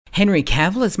Henry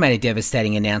Cavill has made a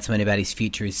devastating announcement about his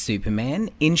future as Superman.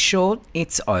 In short,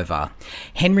 it's over.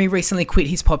 Henry recently quit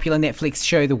his popular Netflix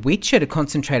show The Witcher to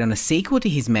concentrate on a sequel to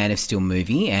his Man of Steel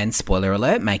movie and, spoiler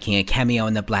alert, making a cameo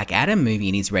in the Black Adam movie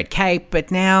in his red cape, but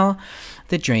now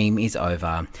the dream is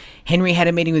over. Henry had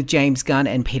a meeting with James Gunn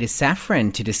and Peter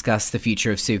Safran to discuss the future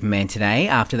of Superman today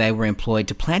after they were employed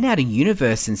to plan out a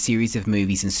universe and series of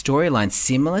movies and storylines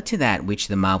similar to that which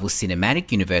the Marvel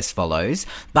Cinematic Universe follows,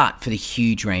 but for the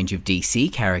huge range of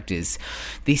DC characters.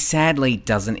 This sadly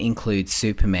doesn't include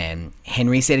Superman.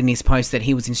 Henry said in his post that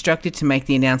he was instructed to make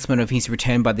the announcement of his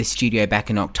return by the studio back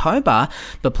in October,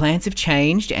 but plans have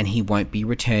changed and he won't be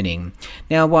returning.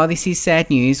 Now, while this is sad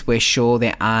news, we're sure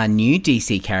there are new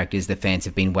DC characters the fans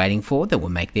have been waiting for that will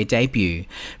make their debut.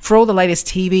 For all the latest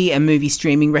TV and movie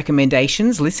streaming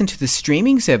recommendations, listen to the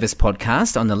Streaming Service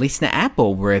podcast on the Listener app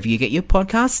or wherever you get your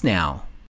podcasts now.